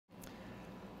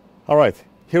All right,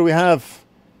 here we have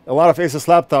a lot of Asus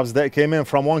laptops that came in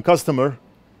from one customer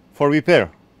for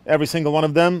repair. Every single one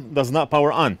of them does not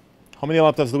power on. How many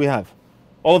laptops do we have?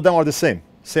 All of them are the same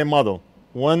model.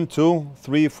 1, 2,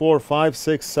 3, 4, 5,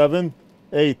 6, 7,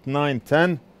 8, 9,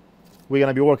 10. We're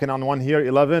gonna be working on one here,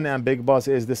 11, and Big Boss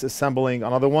is disassembling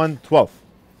another one, 12.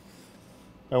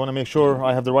 I wanna make sure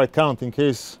I have the right count in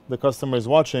case the customer is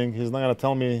watching. He's not gonna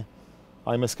tell me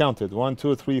I miscounted. 1,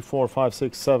 2, 3, 4, 5,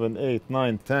 6, 7, 8,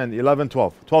 9, 10, 11,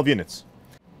 12. 12 units.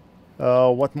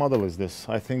 What model is this?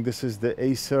 I think this is the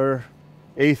Acer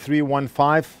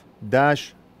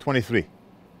A315-23.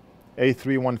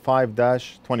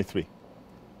 A315-23.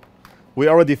 We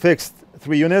already fixed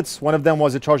 3 units. One of them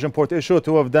was a charging port issue.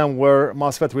 2 of them were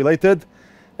MOSFET related.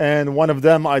 And one of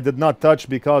them I did not touch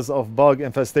because of bug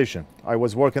infestation. I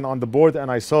was working on the board and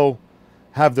I saw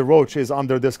half the roach is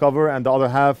under this cover and the other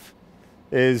half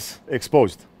is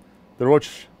exposed. The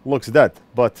roach looks dead,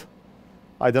 but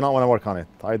I do not want to work on it.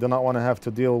 I do not want to have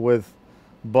to deal with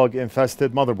bug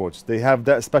infested motherboards. They have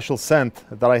that special scent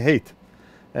that I hate.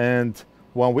 And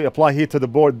when we apply heat to the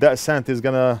board, that scent is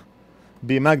gonna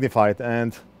be magnified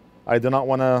and I do not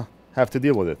want to have to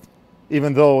deal with it.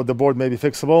 Even though the board may be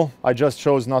fixable, I just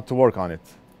chose not to work on it.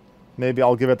 Maybe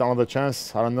I'll give it another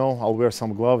chance. I don't know. I'll wear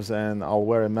some gloves and I'll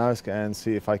wear a mask and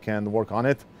see if I can work on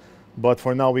it. But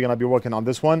for now, we're gonna be working on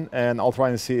this one and I'll try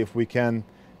and see if we can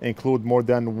include more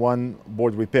than one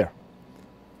board repair.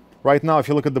 Right now, if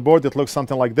you look at the board, it looks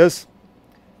something like this.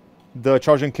 The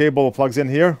charging cable plugs in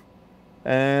here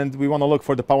and we want to look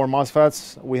for the power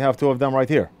MOSFETs. We have 2 of them right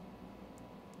here.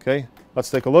 Okay, let's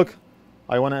take a look.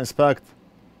 I want to inspect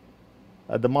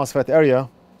at the MOSFET area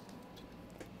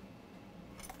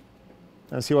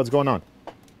and see what's going on.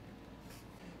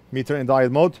 Meter in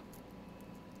diode mode.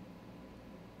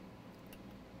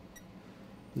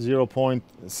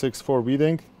 0.64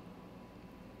 reading.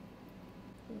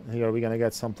 Here we're going to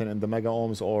get something in the mega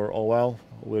ohms or OL.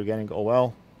 We're getting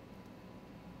OL.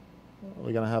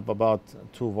 We're going to have about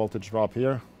 2 voltage drop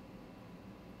here.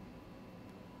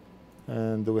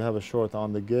 And do we have a short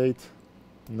on the gate?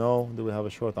 No. Do we have a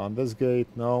short on this gate?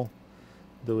 No.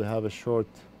 Do we have a short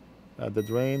at the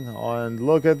drain? And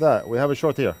look at that. We have a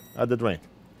short here at the drain.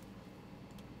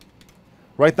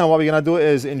 Right now what we're going to do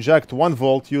is inject 1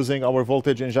 volt using our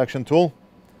voltage injection tool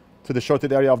to the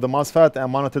shorted area of the MOSFET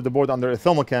and monitor the board under a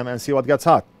thermal cam and see what gets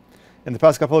hot. In the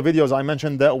past couple of videos I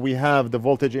mentioned that we have the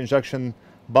voltage injection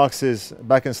boxes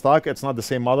back in stock. It's not the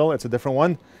same model, it's a different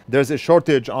one. There's a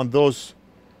shortage on those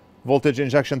voltage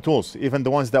injection tools, even the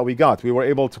ones that we got. We were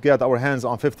able to get our hands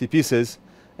on 50 pieces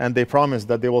and they promised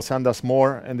that they will send us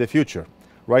more in the future.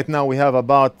 Right now we have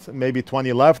about maybe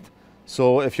 20 left.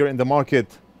 So if you're in the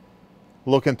market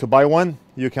looking to buy one,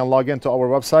 you can log into our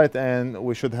website and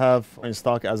we should have in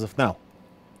stock as of now.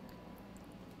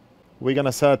 We're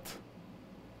gonna set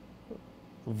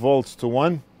volts to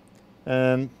 1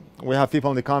 and we have people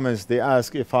in the comments, they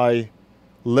ask if I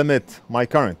limit my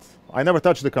current. I never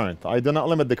touch the current. I do not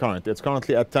limit the current. It's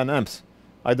currently at 10 amps.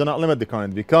 I do not limit the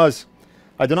current because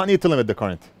I do not need to limit the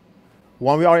current.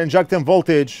 When we are injecting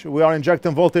voltage, we are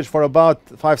injecting voltage for about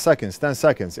 5 seconds, 10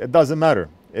 seconds. It doesn't matter.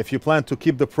 If you plan to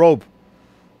keep the probe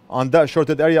on that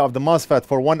shorted area of the MOSFET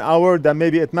for 1 hour, then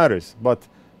maybe it matters. But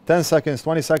 10 seconds,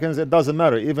 20 seconds, it doesn't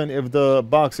matter. Even if the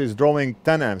box is drawing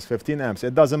 10 amps, 15 amps,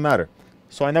 it doesn't matter.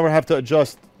 So I never have to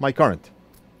adjust my current.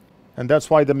 And that's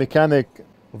why the mechanic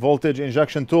voltage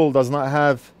injection tool does not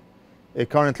have a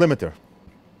current limiter.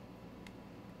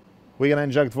 We're gonna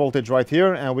inject voltage right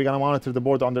here and we're gonna monitor the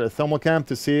board under a thermal cam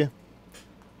to see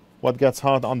what gets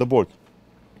hot on the board.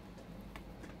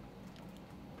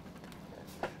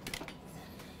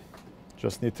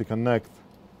 Just need to connect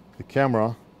the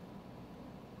camera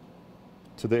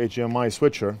to the HDMI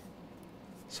switcher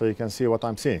so you can see what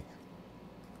I'm seeing.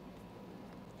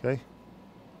 Okay.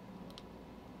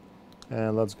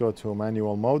 And let's go to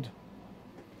manual mode.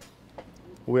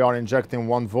 We are injecting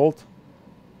 1 volt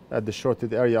at the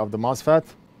shorted area of the MOSFET.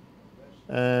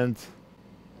 And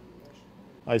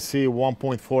I see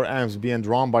 1.4 amps being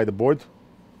drawn by the board.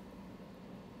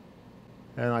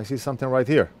 And I see something right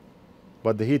here.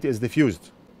 But the heat is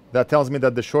diffused. That tells me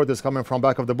that the short is coming from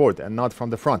back of the board and not from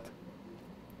the front.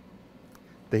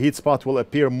 The heat spot will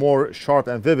appear more sharp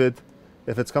and vivid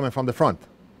if it's coming from the front.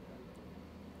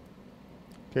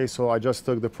 Okay, so I just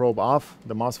took the probe off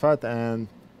the MOSFET and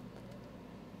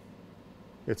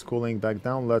it's cooling back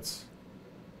down. Let's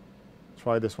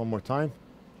try this one more time.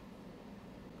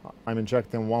 I'm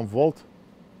injecting 1 volt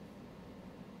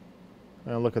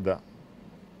and look at that.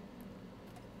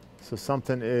 So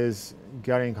something is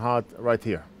getting hot right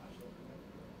here,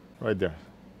 right there.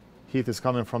 Heat is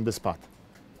coming from this spot.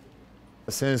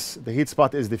 Since the heat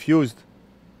spot is diffused,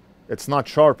 it's not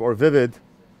sharp or vivid,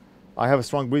 I have a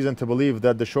strong reason to believe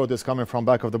that the short is coming from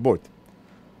back of the board.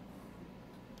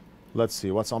 Let's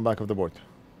see what's on back of the board.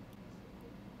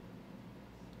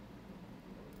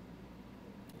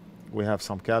 We have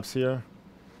some caps here.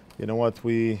 You know what,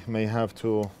 we may have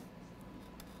to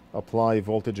apply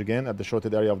voltage again at the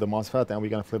shorted area of the MOSFET, and we're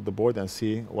going to flip the board and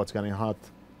see what's getting hot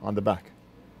on the back.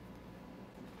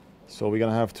 So we're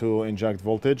going to have to inject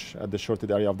voltage at the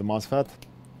shorted area of the MOSFET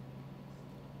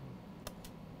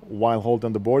while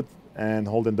holding the board and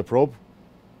holding the probe.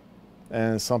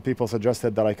 And some people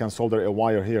suggested that I can solder a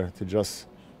wire here to just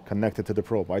connect it to the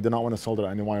probe. I do not want to solder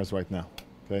any wires right now.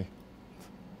 Okay,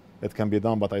 it can be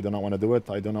done, but I do not want to do it.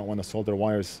 I do not want to solder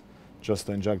wires just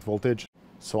to inject voltage.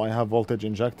 So I have voltage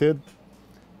injected,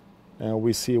 and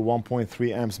we see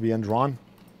 1.3 amps being drawn,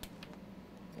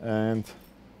 and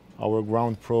our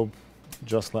ground probe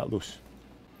just let loose.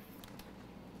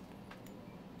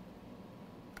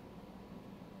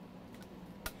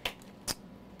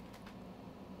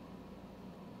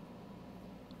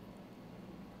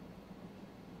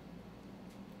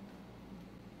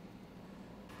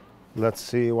 Let's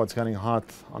see what's getting hot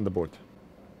on the board.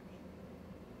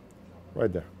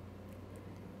 Right there.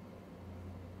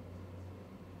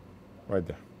 Right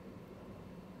there.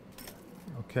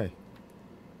 Okay.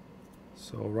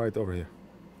 So right over here.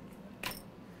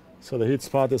 So the heat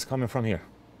spot is coming from here.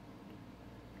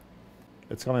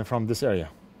 It's coming from this area.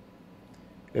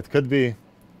 It could be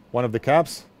one of the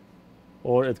caps,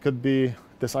 or it could be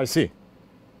this IC.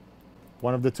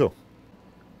 One of the two.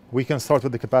 We can start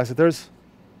with the capacitors.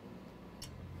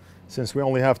 Since we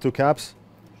only have two caps,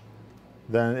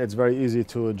 then it's very easy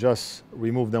to just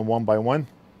remove them one by one.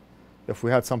 If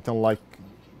we had something like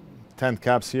 10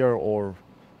 caps here or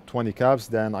 20 caps,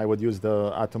 then I would use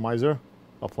the atomizer,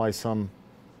 apply some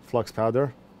flux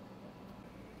powder,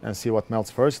 and see what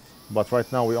melts first. But right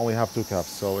now we only have two caps,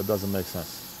 so it doesn't make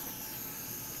sense.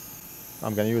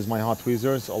 I'm going to use my hot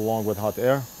tweezers along with hot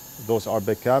air. Those are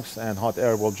big caps, and hot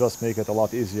air will just make it a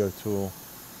lot easier to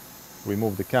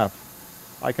remove the cap.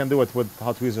 I can do it with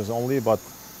hot tweezers only, but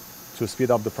to speed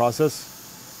up the process,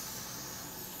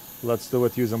 let's do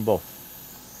it using both.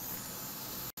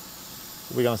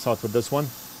 We're going to start with this one,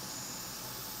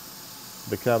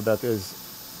 the cap that is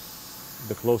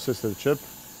the closest to the chip,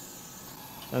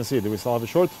 and see, do we still have a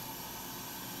short?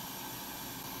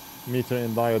 Meter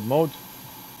in diode mode,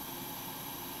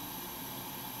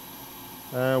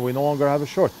 and we no longer have a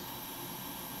short.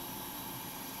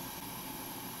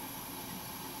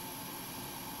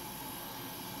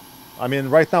 I mean,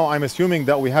 right now I'm assuming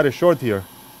that we had a short here.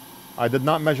 I did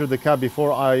not measure the cap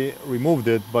before I removed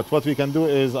it, but what we can do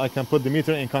is I can put the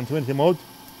meter in continuity mode,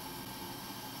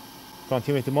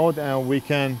 and we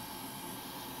can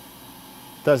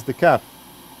test the cap.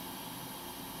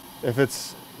 If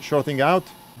it's shorting out,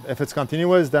 if it's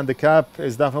continuous, then the cap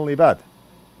is definitely bad.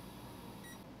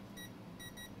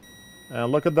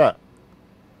 And look at that.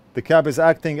 The cap is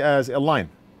acting as a line.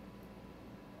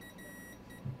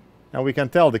 And we can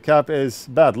tell the cap is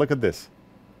bad. Look at this.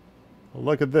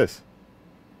 Look at this.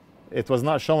 It was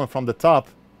not showing from the top,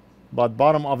 but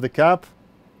bottom of the cap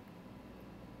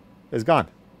is gone.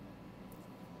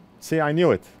 See, I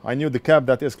knew it. I knew the cap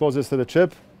that is closest to the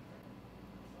chip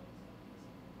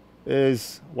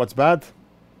is what's bad.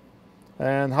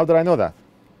 And how did I know that?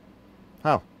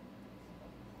 How?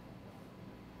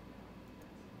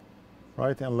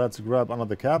 Right, and let's grab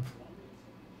another cap.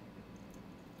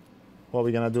 What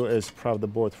we're going to do is prep the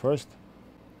board first.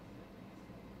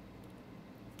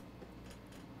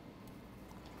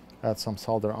 Add some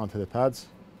solder onto the pads.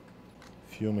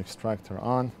 Fume extractor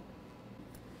on.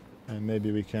 And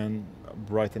maybe we can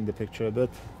brighten the picture a bit.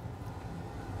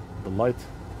 The light.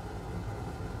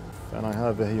 And I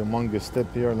have a humongous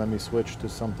tip here. Let me switch to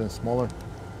something smaller.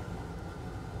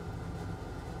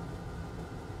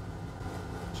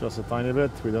 Just a tiny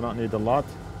bit. We do not need a lot.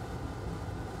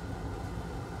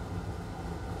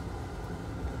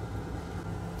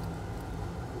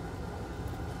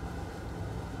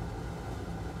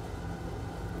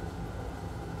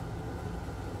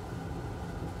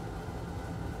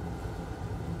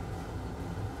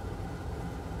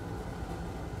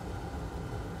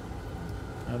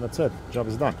 And that's it. Job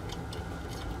is done.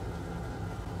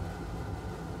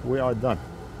 We are done.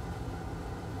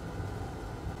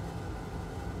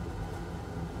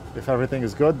 If everything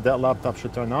is good, that laptop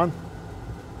should turn on.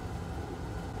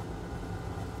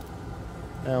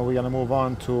 And we're going to move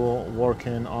on to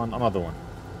working on another one.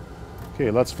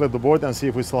 Okay, let's flip the board and see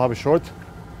if we still have a short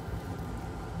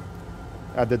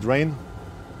at the drain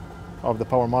of the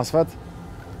power MOSFET.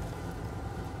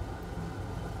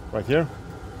 right here.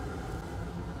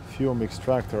 Fume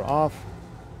extractor off.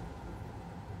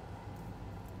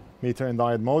 Meter in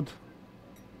diode mode.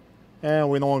 And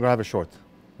we no longer have a short.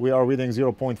 We are reading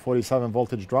 0.47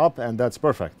 voltage drop, and that's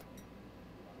perfect.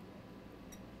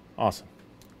 Awesome.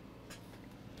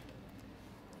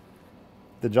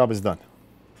 The job is done.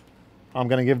 I'm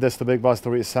gonna give this to Big Boss to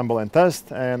reassemble and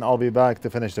test, and I'll be back to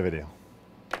finish the video.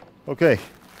 Okay,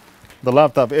 the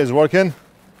laptop is working,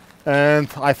 and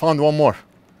I found one more.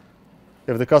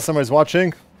 If the customer is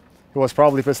watching, he was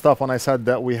probably pissed off when I said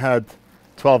that we had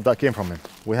 12 that came from him.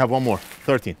 We have one more,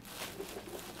 13.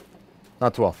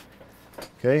 Not 12.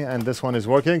 Okay, and this one is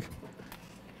working.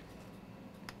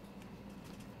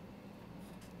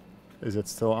 Is it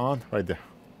still on? Right there.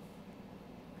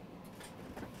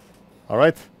 All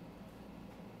right.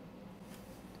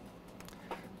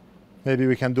 Maybe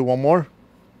we can do one more.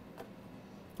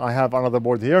 I have another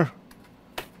board here.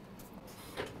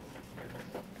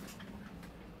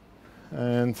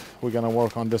 And we're gonna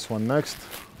work on this one next.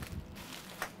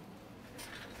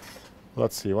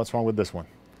 Let's see, what's wrong with this one?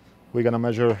 We're gonna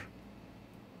measure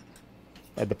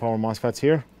at the power MOSFETs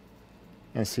here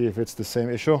and see if it's the same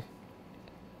issue.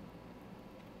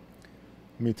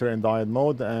 Meter in diode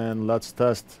mode, and let's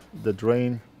test the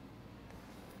drain.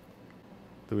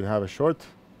 Do we have a short?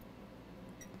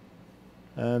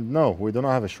 And no, we do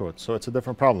not have a short, so it's a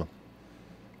different problem.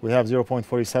 We have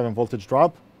 0.47 voltage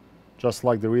drop, just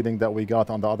like the reading that we got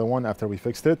on the other one after we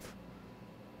fixed it.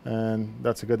 And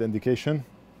that's a good indication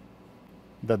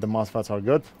that the MOSFETs are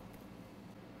good.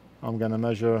 I'm gonna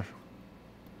measure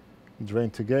drain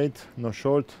to gate, no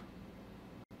short.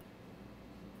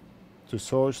 To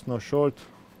source, no short.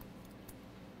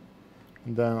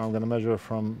 And then I'm gonna measure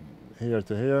from here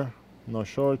to here, no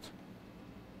short.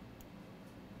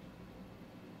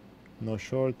 No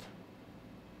short,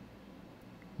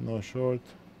 no short,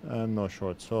 and no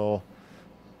short. So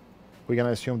we're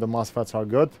gonna assume the MOSFETs are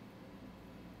good.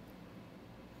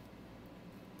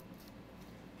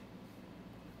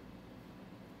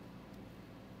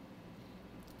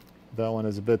 That one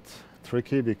is a bit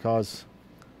tricky because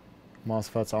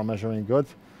MOSFETs are measuring good.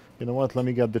 You know what, let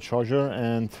me get the charger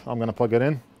and I'm gonna plug it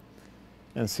in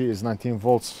and see is 19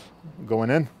 volts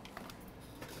going in.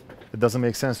 It doesn't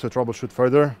make sense to troubleshoot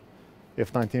further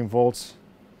if 19 volts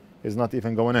is not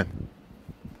even going in.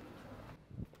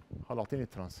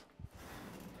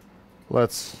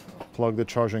 Let's plug the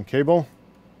charging cable.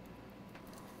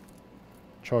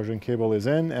 Charging cable is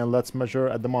in, and let's measure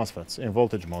at the MOSFETs in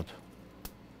voltage mode.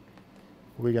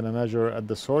 We're gonna measure at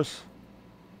the source,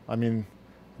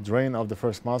 drain of the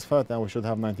first MOSFET, and we should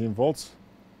have 19 volts.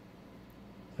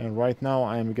 And right now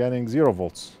I am getting 0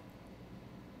 volts.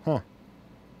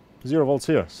 0 volts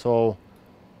here, so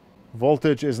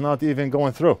voltage is not even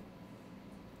going through.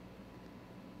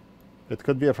 It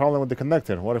could be a problem with the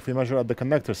connector. What if we measure at the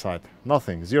connector side?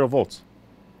 Nothing, 0 volts.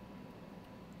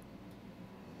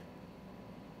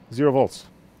 0 volts.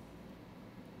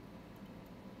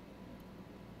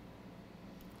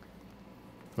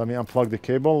 Let me unplug the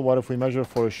cable. What if we measure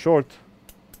for a short?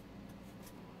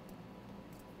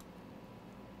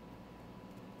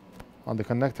 On the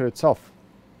connector itself,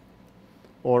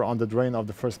 or on the drain of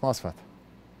the first MOSFET.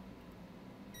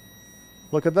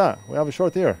 Look at that, we have a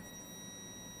short here.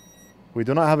 We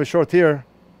do not have a short here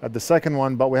at the second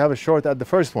one, but we have a short at the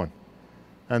first one.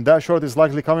 And that short is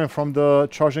likely coming from the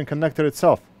charging connector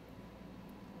itself.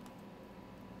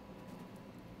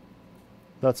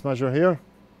 Let's measure here.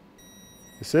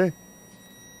 You see?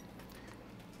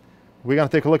 We're gonna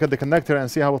take a look at the connector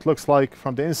and see how it looks like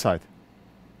from the inside.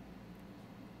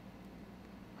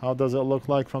 How does it look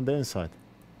like from the inside?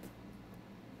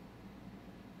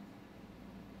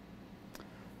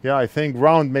 Yeah, I think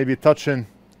ground may be touching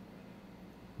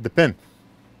the pin.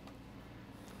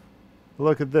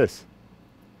 Look at this.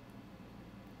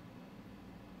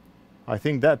 I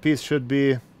think that piece should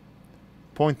be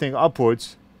pointing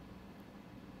upwards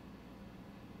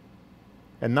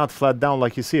and not flat down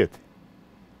like you see it.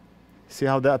 See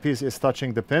how that piece is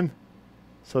touching the pin?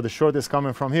 So the short is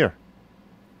coming from here.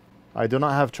 I do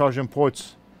not have charging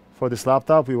ports for this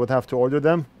laptop. We would have to order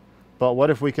them. But what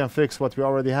if we can fix what we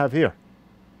already have here?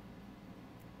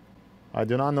 I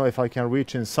do not know if I can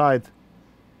reach inside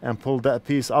and pull that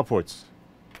piece upwards.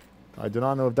 I do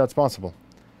not know if that's possible.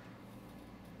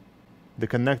 The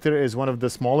connector is one of the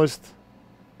smallest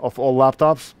of all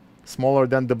laptops. Smaller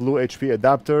than the blue HP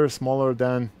adapter, smaller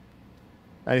than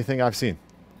anything I've seen.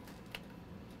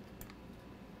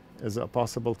 Is it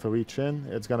possible to reach in?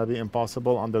 It's gonna be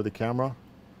impossible under the camera.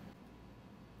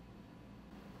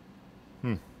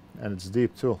 And it's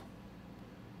deep too.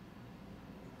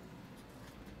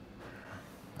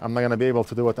 I'm not going to be able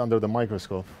to do it under the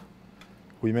microscope.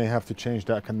 We may have to change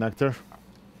that connector.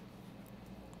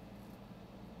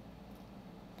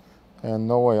 And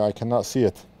no way, I cannot see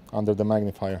it under the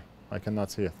magnifier. I cannot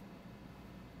see it.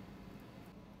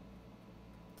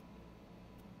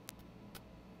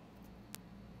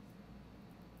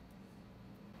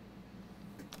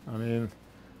 I mean,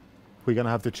 we're gonna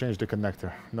have to change the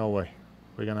connector. No way.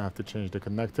 We're gonna have to change the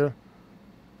connector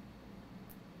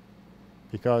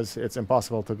because it's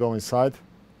impossible to go inside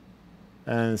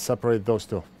and separate those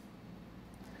two.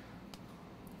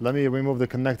 Let me remove the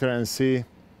connector and see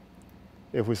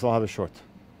if we still have a short.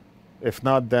 If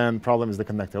not, then problem is the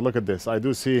connector. Look at this. I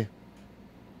do see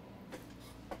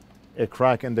a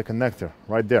crack in the connector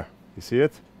right there. You see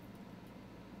it?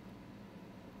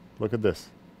 Look at this.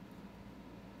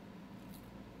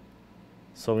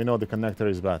 So we know the connector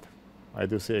is bad. I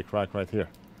do see a crack right here.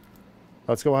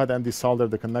 Let's go ahead and desolder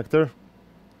the connector.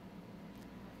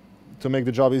 To make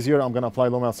the job easier, I'm going to apply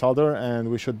low melt solder and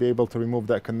we should be able to remove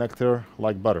that connector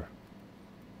like butter.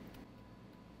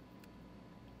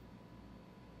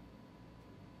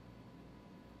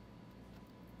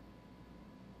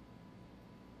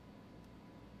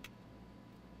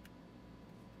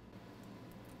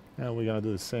 And we're going to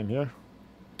do the same here.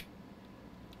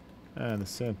 And the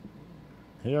same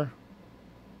here.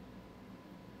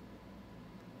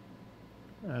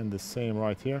 And the same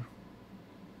right here.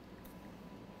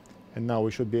 And now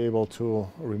we should be able to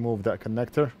remove that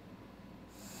connector.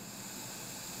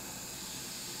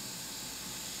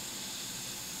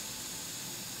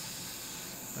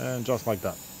 And just like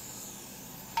that.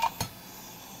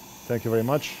 Thank you very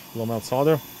much. Low melt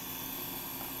solder.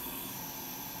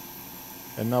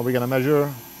 And now we're going to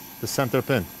measure the center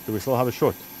pin. Do we still have a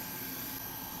short?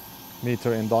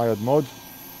 Meter in diode mode.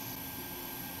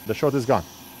 The short is gone.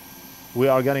 We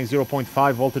are getting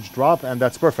 0.5 voltage drop, and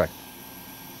that's perfect.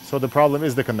 So the problem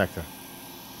is the connector.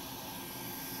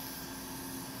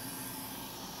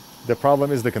 The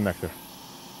problem is the connector.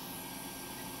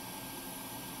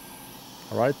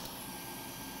 All right.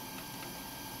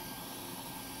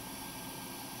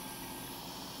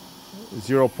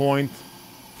 Zero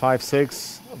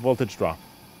 0.56 voltage drop.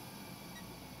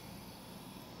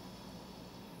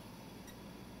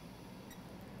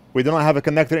 We do not have a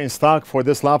connector in stock for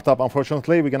this laptop,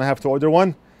 unfortunately. We're going to have to order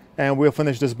one, and we'll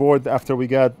finish this board after we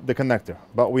get the connector.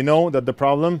 But we know that the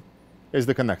problem is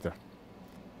the connector.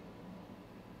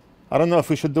 I don't know if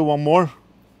we should do one more.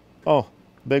 Oh,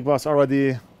 Big Boss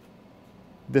already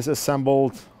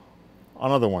disassembled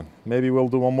another one. Maybe we'll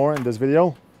do one more in this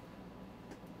video.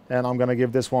 And I'm going to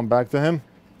give this one back to him.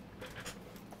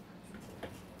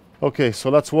 Okay, so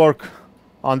let's work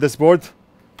on this board.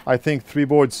 I think 3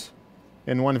 boards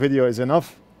in one video is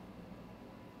enough.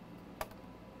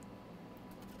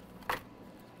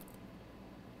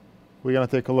 We're going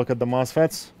to take a look at the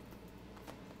MOSFETs.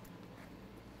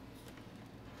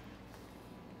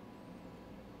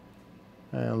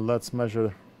 And let's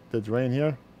measure the drain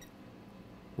here.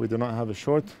 We do not have a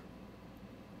short.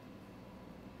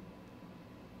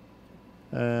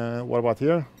 And what about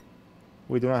here?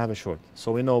 We do not have a short.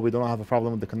 So we know we do not have a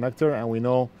problem with the connector, and we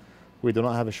know we do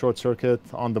not have a short circuit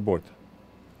on the board.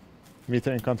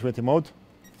 Meter in continuity mode.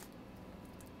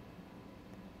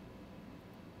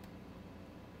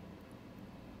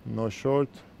 No short,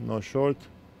 no short.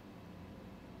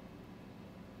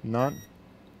 None.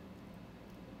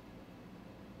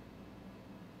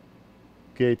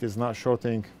 Gate is not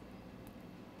shorting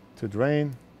to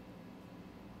drain.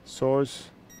 Source.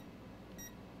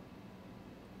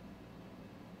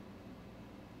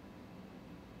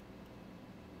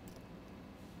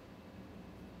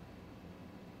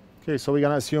 Okay, so we're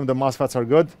going to assume the MOSFETs are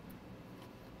good.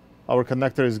 Our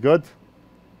connector is good.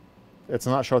 It's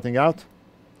not shorting out.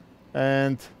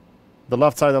 And the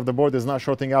left side of the board is not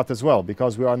shorting out as well,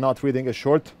 because we are not reading a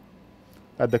short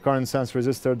at the current sense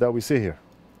resistor that we see here.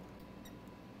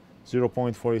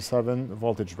 0.47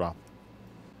 voltage drop.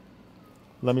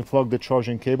 Let me plug the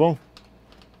charging cable.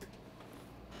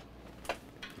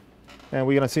 And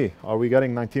we're going to see, are we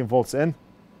getting 19 volts in?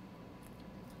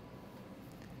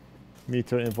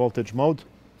 Meter in voltage mode.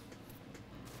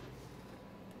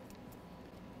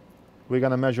 We're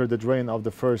going to measure the drain of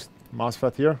the first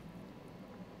MOSFET here.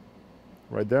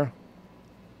 Right there.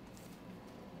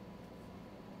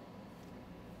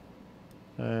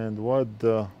 And what?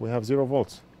 We have 0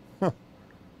 volts.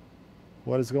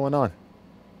 What is going on?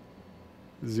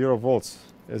 0 volts.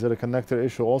 Is it a connector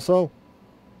issue also?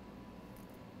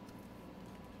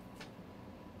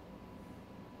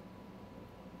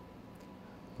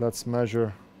 Let's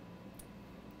measure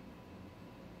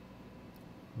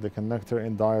the connector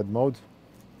in diode mode.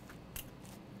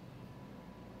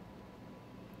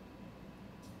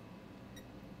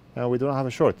 and we do not have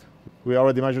a short. We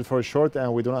already measured for a short,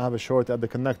 and we do not have a short at the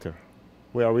connector.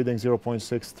 We are reading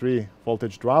 0.63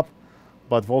 voltage drop,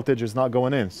 but voltage is not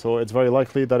going in, so it's very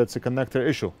likely that it's a connector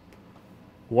issue.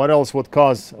 What else would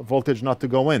cause voltage not to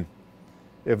go in?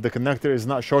 If the connector is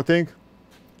not shorting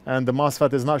and the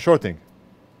MOSFET is not shorting,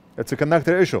 it's a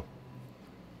connector issue.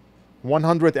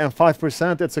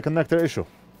 105% it's a connector issue.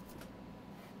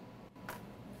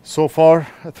 So far,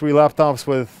 3 laptops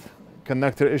with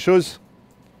connector issues,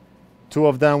 2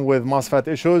 of them with MOSFET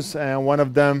issues, and 1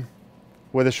 of them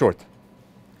with a short.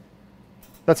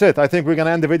 That's it. I think we're going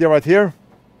to end the video right here.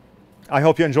 I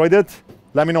hope you enjoyed it.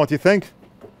 Let me know what you think.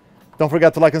 Don't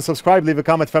forget to like and subscribe, leave a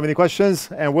comment if you have any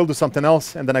questions, and we'll do something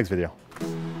else in the next video.